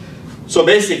 0. So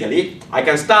basically, I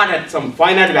can start at some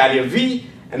finite value of v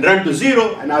and run to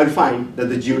 0, and I will find that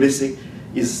the geodesic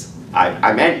is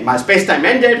my space-time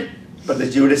ended, but the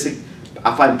geodesic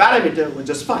affine parameter was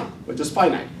just fine, was just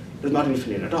finite. It was not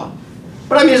infinite at all.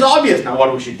 But I mean, it's obvious now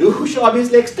what we should do. We should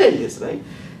obviously extend this, right?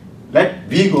 Let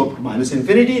v go to minus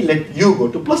infinity, let u go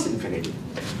to plus infinity.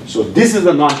 So this is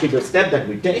the non-trivial step that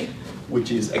we take,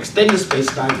 which is extend the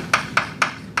space-time.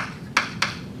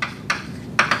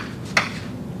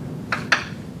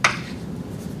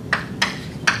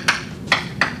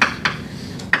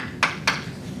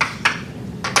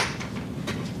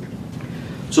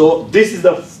 So this is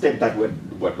the step that we're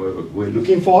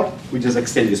looking for, which is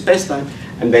extend the space-time,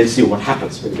 and then see what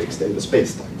happens when we extend the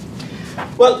space-time.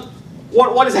 Well,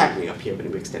 what is happening up here when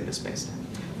we extend the space-time?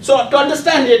 So to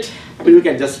understand it, I mean, we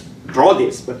can just draw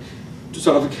this, but to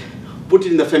sort of put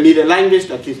it in the familiar language,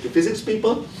 at least to physics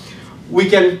people, we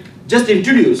can just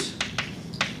introduce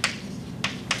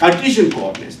Cartesian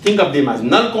coordinates. Think of them as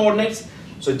null coordinates.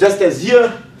 So just as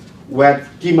here, where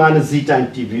t minus zeta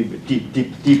and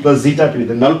t plus zeta to be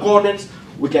the null coordinates,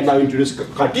 we can now introduce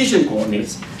Cartesian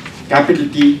coordinates, capital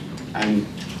T and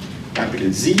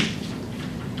capital Z,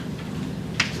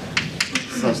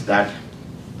 such that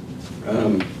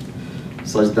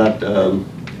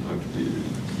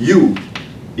u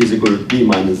is equal to t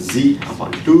minus z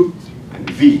upon 2, and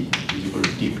v is equal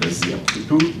to t plus z up to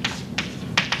 2.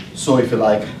 So if you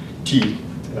like, t,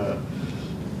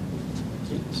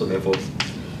 so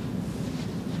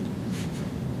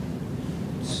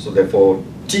therefore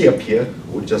t up here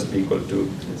would just be equal to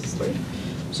this, right?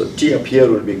 So t up here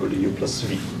will be equal to u plus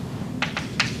v.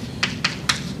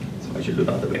 So I should do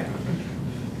the other way around.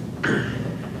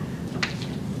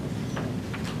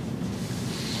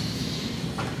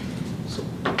 So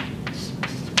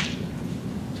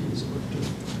t is equal to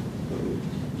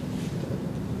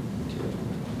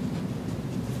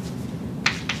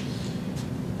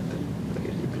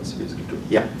u plus v is equal to,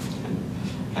 yeah,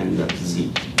 and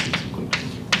z.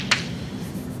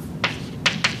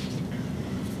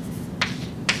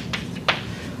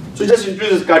 So just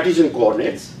introduce Cartesian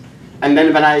coordinates, and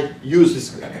then when I use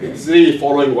this, it's really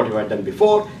following what we had done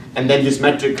before, and then this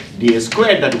metric dA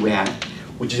squared that we have,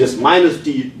 which is just minus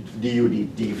du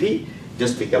dv,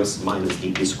 just becomes minus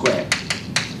dt squared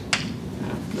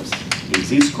plus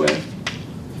dz squared.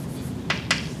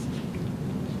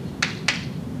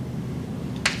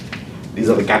 These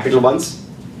are the capital ones,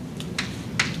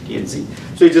 t and z.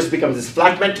 So it just becomes this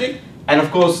flat metric, and of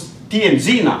course t and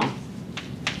z now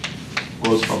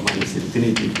goes from minus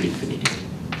infinity to infinity.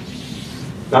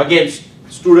 Now again,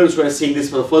 students who are seeing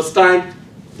this for the first time,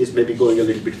 this may be going a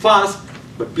little bit fast,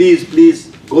 but please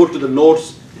go to the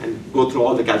notes and go through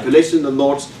all the calculations in the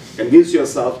notes, convince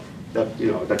yourself that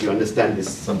you understand this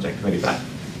subject very well.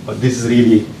 But this is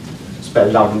really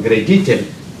spelled out in great detail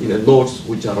in the notes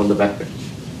which are on the web page.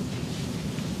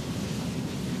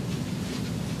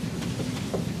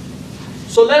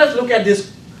 So let us look at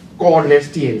these coordinates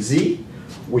t and z,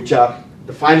 which are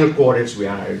the final coordinates we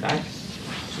arrived at.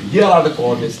 So here are the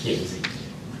coordinates t and z.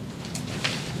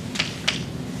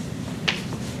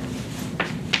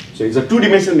 So it's a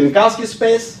two-dimensional Minkowski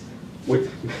space with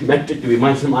metric to be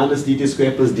minus dt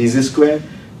square plus dz square.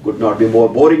 Could not be more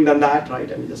boring than that,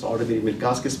 right? I mean, just ordinary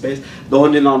Minkowski space. The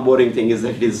only non-boring thing is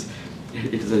that it is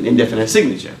an indefinite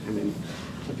signature. I mean,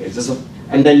 okay,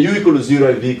 and then u equal to 0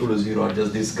 and v equal to 0 are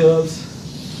just these curves.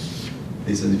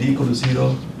 This is v equal to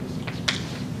 0.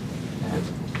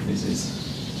 This is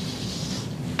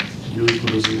u equal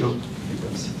to 0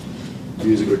 because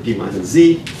u is equal to t minus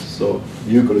z. So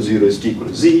u equal to 0 is t equal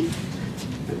to z,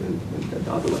 and then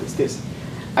the other one is this.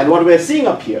 And what we're seeing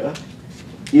up here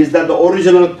is that the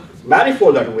original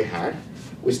manifold that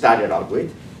we started out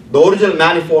with, the original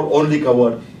manifold only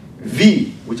covered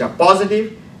v, which are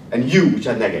positive, and u, which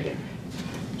are negative.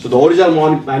 So the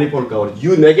original manifold covered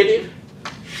u negative,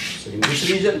 so in this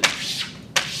region.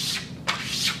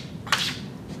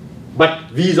 But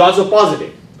v is also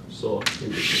positive, so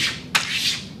in this region.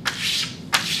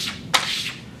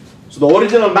 So the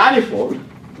original manifold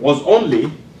was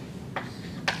only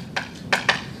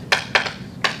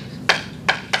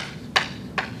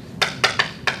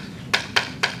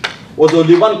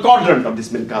one quadrant of this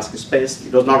Minkowski space.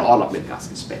 It was not all of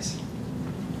Minkowski space.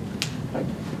 Right?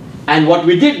 And what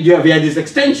we did here via these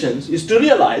extensions is to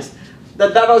realize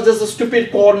that that was just a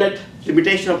stupid coordinate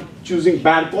limitation of choosing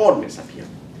bad coordinates up here.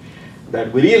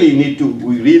 That we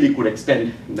really could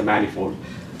extend the manifold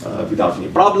without any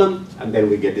problem, and then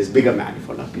we get this bigger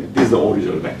manifold up here. This is the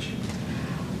original wedge.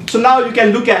 So now you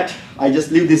can look at, I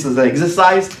just leave this as an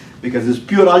exercise because it's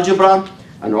pure algebra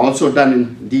and also done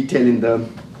in detail in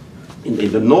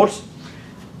the notes,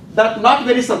 that not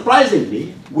very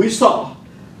surprisingly, we saw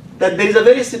that there is a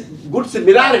very good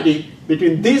similarity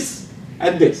between this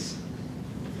and this,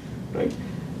 right?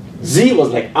 Z was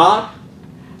like R,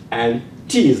 and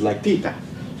T is like theta.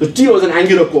 So T was an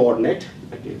angular coordinate,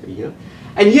 okay, here.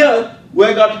 And here, we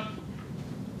got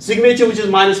signature which is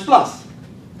minus plus.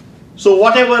 So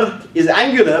whatever is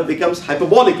angular becomes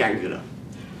hyperbolic angular.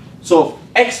 So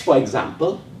X, for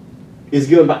example, is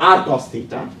given by R cos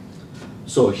theta.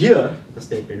 So here, the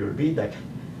statement will be that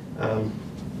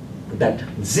that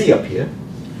Z up here,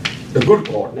 the good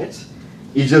coordinates,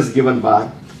 is just given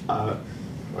by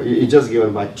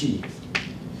T.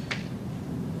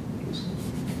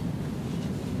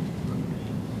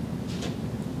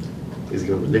 Is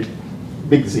given by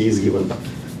big Z is given by,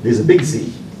 there's a big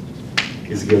Z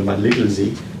is given by little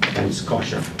z times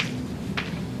cosine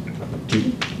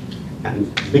T,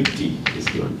 and big T is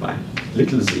given by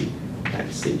little z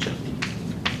times sinh of T.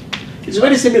 It's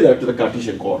very similar to the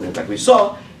Cartesian coordinate that we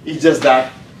saw. It's just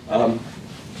that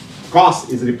cos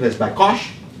is replaced by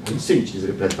cosh, and sinh is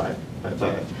replaced by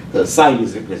the sine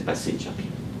is replaced by sinh of T.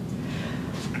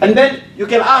 And then you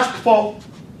can ask for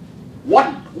what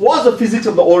was the physics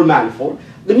of the old manifold.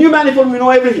 The new manifold we know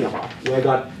everything about. We have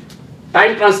got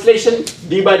time translation,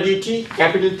 d by dt,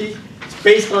 capital T,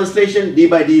 space translation, d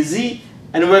by dz,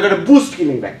 and we've got a boost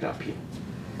killing vector up here.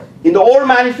 In the old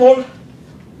manifold,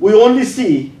 we only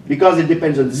see, because it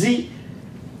depends on z,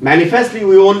 manifestly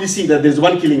we only see that there's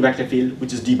one killing vector field,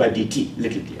 which is d by dt,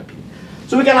 little t up here.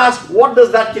 So we can ask, what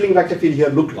does that killing vector field here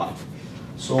look like?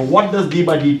 So what does d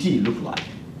by dt look like?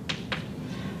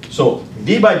 So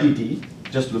d by dt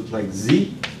just looks like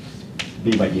z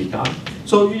d by deta.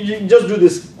 So you just do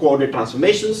these coordinate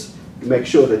transformations to make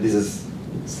sure that this is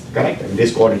correct, and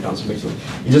this coordinate transformation,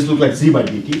 it just looks like z by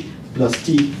dt plus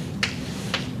t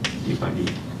d by d.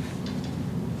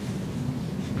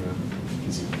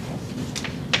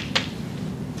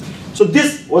 So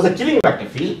this was a killing vector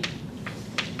field.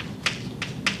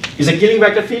 It's a killing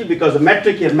vector field because the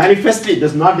metric here manifestly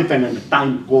does not depend on the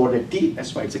time coordinate t.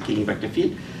 That's why it's a killing vector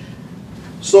field.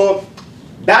 So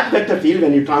that vector field,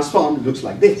 when you transform, looks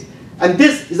like this. And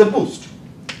this is a boost.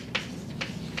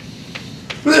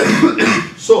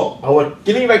 So our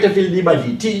killing vector field d by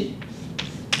dt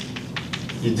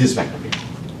is this vector field.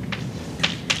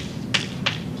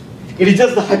 It is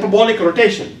just the hyperbolic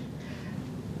rotation.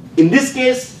 In this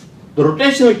case, the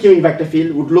rotational killing vector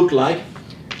field would look like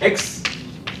x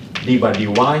d by dy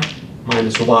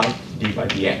minus y d by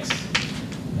dx.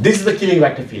 This is the killing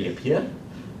vector field up here.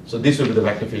 So this will be the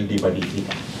vector field d by d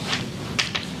theta.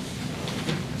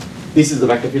 This is the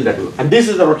vector field that will, and this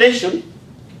is the rotation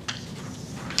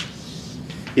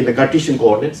in the Cartesian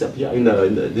coordinates up here.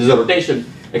 This is a rotation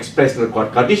expressed in the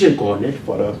Cartesian coordinate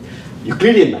for a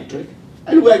Euclidean metric,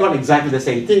 and we have got exactly the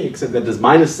same thing, except that this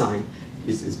minus sign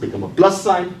is become a plus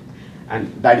sign,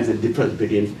 and that is the difference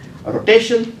between a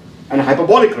rotation and a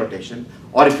hyperbolic rotation,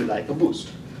 or if you like, a boost.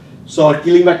 So our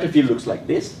killing vector field looks like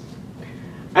this,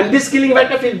 and this killing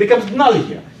vector field becomes null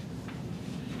here.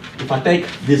 If I take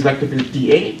this vector field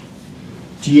TA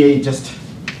is just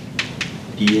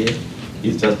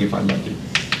defined by d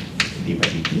by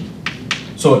dt.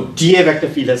 So TA vector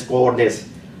field has coordinates.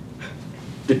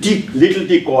 The little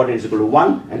t coordinate is equal to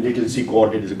 1 and little c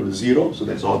coordinate is equal to 0. So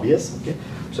that's obvious. Okay.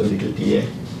 So little TA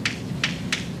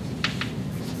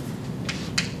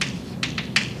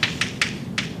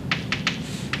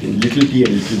in little t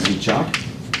and little z chart.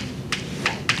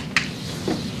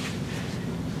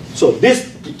 So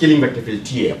this killing vector field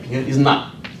TA up here is null.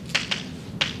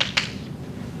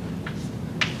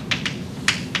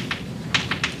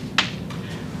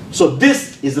 So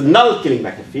this is a null killing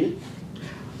vector field.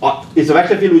 It's a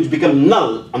vector field which becomes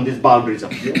null on these boundaries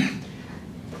up here.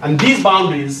 And these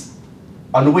boundaries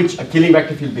on which a killing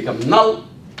vector field becomes null,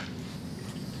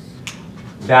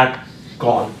 that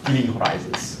called killing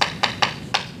horizons.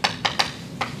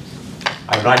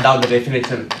 I'll write down the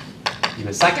definition in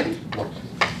a second, what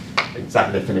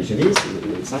exact definition is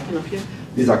in a second up here.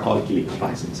 These are called killing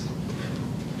horizons.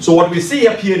 So what we see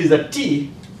up here is that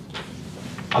T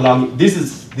along, this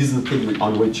is the thing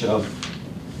on which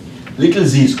little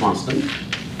z is constant.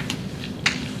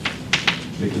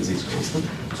 Little z is constant.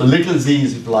 So little z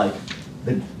is, if you like,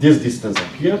 this distance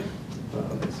up here.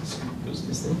 Let's just use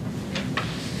this thing.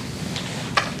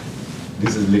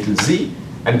 This is little z,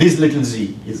 and this little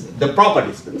z is the proper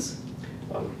distance.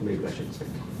 Maybe I should say.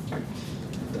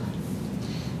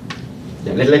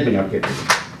 Yeah, let me not get this.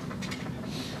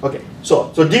 Okay,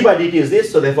 so d by dt is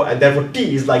this, so therefore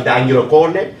t is like the angular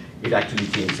coordinate. It actually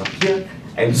changes up here,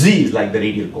 and z is like the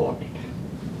radial coordinate.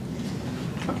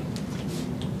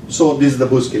 So this is the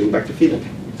boost killing vector field.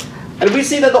 And we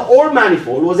see that the old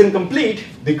manifold was incomplete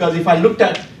because if I looked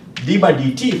at d by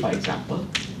dt, for example,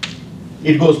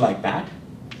 it goes like that.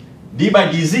 D by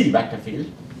dz vector field,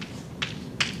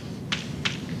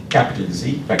 capital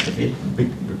Z vector field,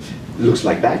 looks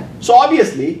like that. So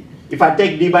obviously, if I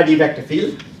take d by d vector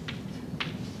field,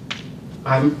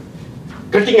 I'm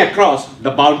cutting across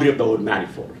the boundary of the whole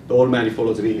manifold. The whole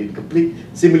manifold is really incomplete.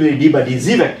 Similarly, d by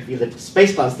dz vector field, the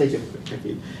space translation vector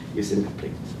field, is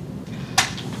incomplete.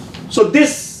 So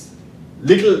this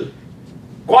little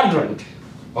quadrant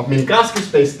of Minkowski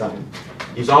spacetime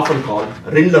is often called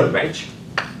Rindler Wedge.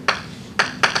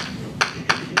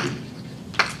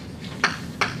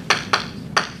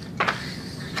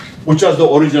 Which was the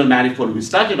original manifold we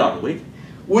started out with.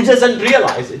 We just didn't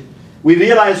realize it. We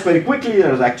realized very quickly that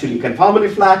it was actually conformally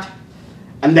flat,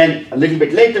 and then a little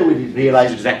bit later we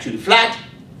realized it was actually flat.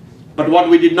 But what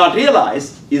we did not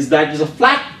realize is that it's a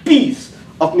flat piece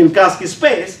of Minkowski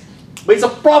space, but it's a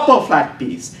proper flat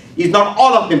piece. It's not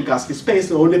all of Minkowski space,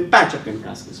 it's only a patch of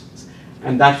Minkowski space.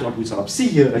 And that's what we sort of see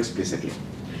here explicitly.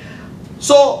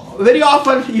 So very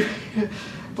often,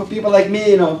 for people like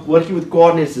me, working with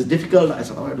coordinates is difficult. I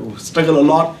sort of have to struggle a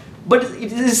lot. But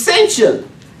it is essential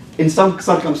in some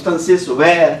circumstances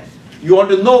where you want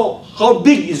to know how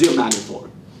big is your manifold.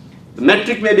 The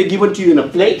metric may be given to you in a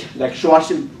plate, like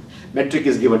Schwarzschild metric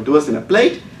is given to us in a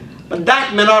plate, but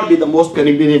that may not be the most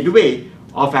convenient way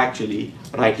of actually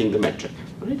writing the metric.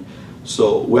 Right?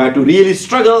 So we have to really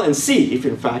struggle and see if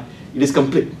in fact it is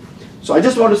complete. So I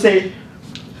just want to say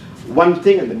one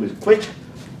thing and then we'll quit,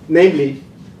 namely,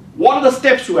 what are the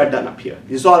steps we have done up here?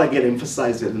 This is all again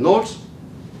emphasized in the notes.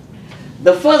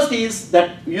 The first is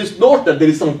that you note that there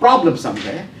is some problem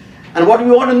somewhere, and what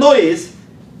we want to know is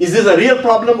this a real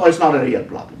problem or it's not a real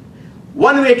problem?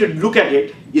 One way to look at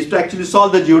it is to actually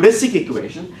solve the geodesic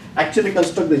equation, actually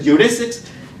construct the geodesics,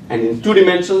 and in 2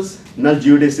 dimensions, null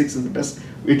geodesics is the best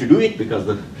way to do it because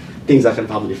the things are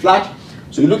conformally flat.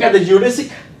 So you look at the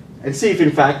geodesic and see if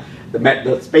in fact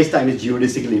the space-time is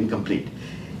geodesically incomplete.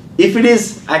 If it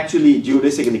is actually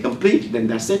geodesically complete, then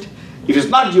that's it. If it's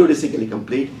not geodesically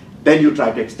complete, then you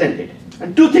try to extend it.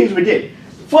 And 2 things we did.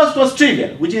 First was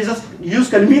trivial, which is just use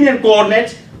convenient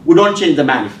coordinates. We don't change the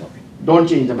manifold. Don't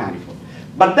change the manifold.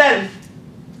 But then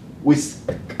we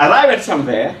arrive at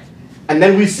somewhere, and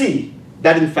then we see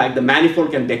that in fact the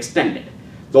manifold can be extended.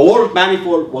 The old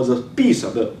manifold was a piece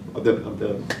of the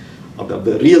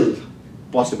real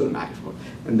possible manifold,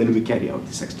 and then we carry out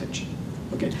this extension.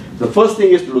 Okay. The first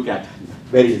thing is to look at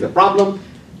where is the problem,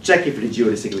 check if it is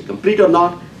geodesically complete or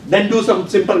not, then do some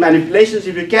simple manipulations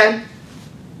if you can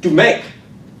to make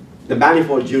the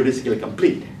manifold geodesically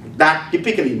complete. That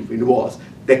typically involves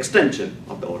the extension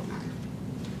of the old manifold.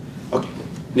 Okay.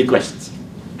 Any questions?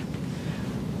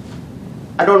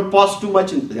 I don't pause too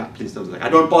much. Please don't. I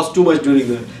don't pause too much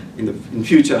during in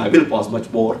future. I will pause much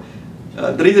more.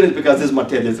 The reason is because this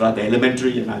material is rather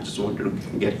elementary, and I just wanted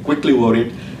to get quickly over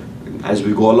it. As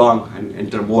we go along and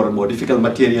enter more and more difficult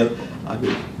material, I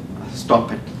will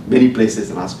stop at many places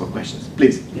and ask for questions.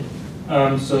 Please.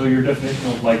 Yeah. So your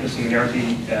definition of like a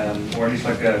singularity, or at least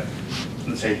like a,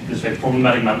 let's say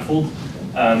problematic manifold,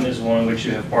 is one in which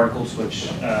you have particles which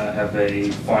have a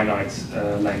finite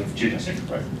length geodesic,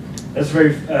 right? That's a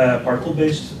very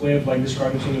particle-based way of like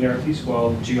describing singularities,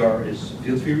 while GR is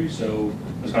field theory. So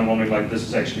I was kind of wondering, like, this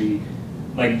is actually,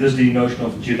 like, does the notion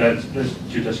of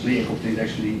geodesically incomplete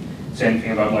actually say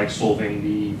anything about like solving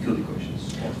the field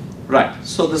equations? Right.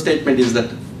 So the statement is that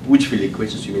which field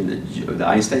equations? You mean the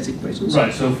Einstein's equations?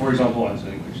 Right. So for example,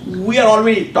 Einstein equations. We are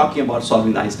already talking about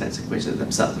solving the Einstein's equations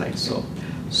themselves, right? So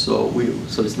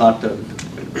it's not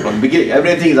from the beginning.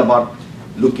 Everything is about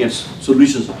looking at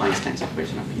solutions of Einstein's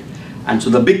equation up here. And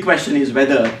so the big question is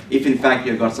whether, if in fact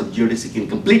you've got some geodesic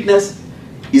incompleteness,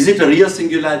 is it a real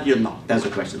singularity or not? That's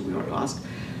the question we want to ask.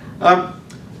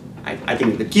 I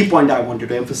think the key point I wanted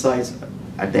to emphasize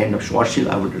at the end of Schwarzschild,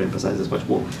 I wanted to emphasize this much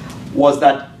more, was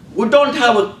that we don't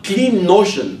have a clean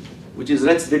notion, which is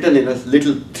written in a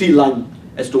little 3-line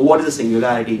as to what is a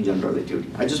singularity in general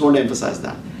relativity. I just want to emphasize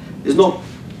that. There's no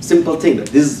simple thing that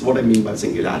this is what I mean by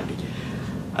singularity.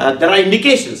 There are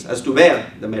indications as to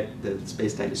where the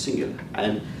space-time is singular,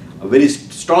 and a very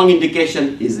strong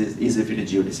indication is if it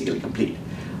is geodesically complete.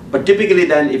 But typically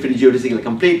then, if it is geodesically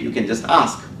complete, you can just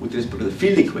ask with respect to the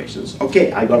field equations,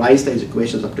 okay, I got Einstein's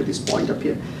equations up to this point up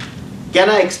here. Can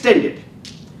I extend it?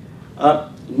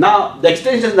 Now, the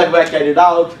extensions that were carried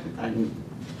out and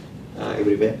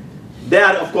everywhere, they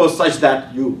are of course such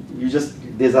that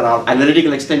these are our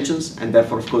analytical extensions, and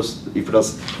therefore of course if it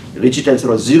was Ricci tensor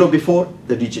was 0 before,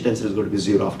 the Ricci tensor is going to be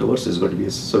 0 afterwards. It's going to be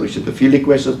a solution to field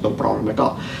equations, no problem at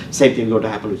all. Same thing is going to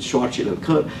happen with Schwarzschild and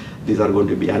Kerr. These are going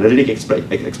to be analytic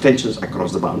extensions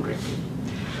across the boundary.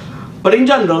 But in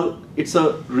general, it's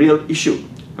a real issue.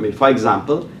 I mean, for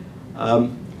example,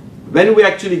 when we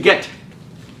actually get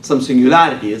some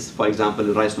singularities, for example,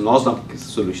 in Rice-Nosdam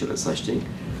solution and such thing,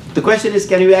 the question is,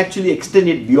 can we actually extend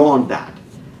it beyond that?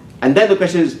 And then the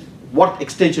question is, what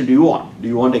extension do you want? Do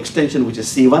you want an extension which is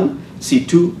C1,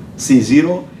 C2,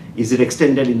 C0? Is it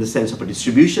extended in the sense of a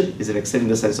distribution? Is it extended in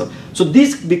the sense of... So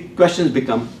these big questions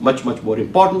become much, much more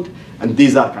important, and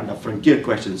these are kind of frontier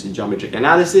questions in geometric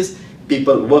analysis.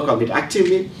 People work on it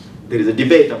actively. There is a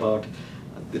debate about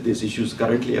these issues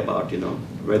currently about, you know,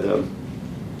 whether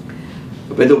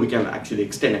we can actually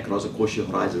extend across the Cauchy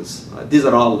horizons. These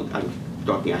are all, I'm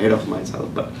talking ahead of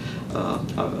myself, but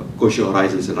Cauchy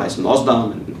horizons in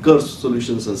Rice-Nosdam and curve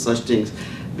solutions and such things,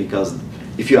 because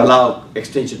if you allow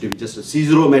extension to be just a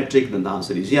C0 metric, then the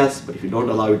answer is yes. But if you don't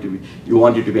allow it to be, you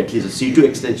want it to be at least a C2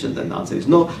 extension, then the answer is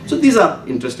no. So these are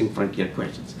interesting frontier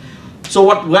questions. So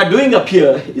what we're doing up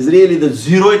here is really the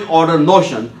zeroth order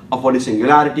notion of what is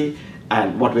singularity.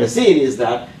 And what we're saying is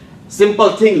that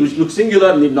simple things which look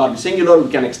singular need not be singular, we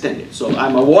can extend it. So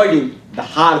I'm avoiding the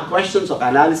hard questions of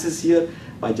analysis here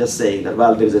by just saying that,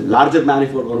 well, there is a larger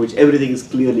manifold on which everything is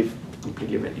clearly,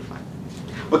 completely well defined.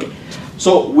 Okay.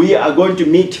 So we are going to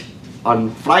meet on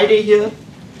Friday here,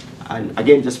 and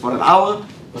again just for an hour,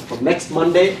 but for next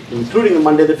Monday, including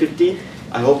Monday the 15th.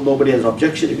 I hope nobody has an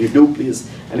objection. If you do, please,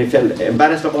 and if you're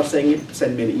embarrassed about saying it,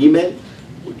 send me an email.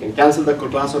 We can cancel the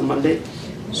class on Monday.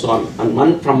 So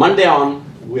from Monday on,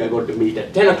 we are going to meet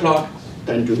at 10 o'clock,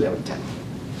 10 to 11:10.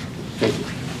 Thank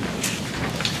you.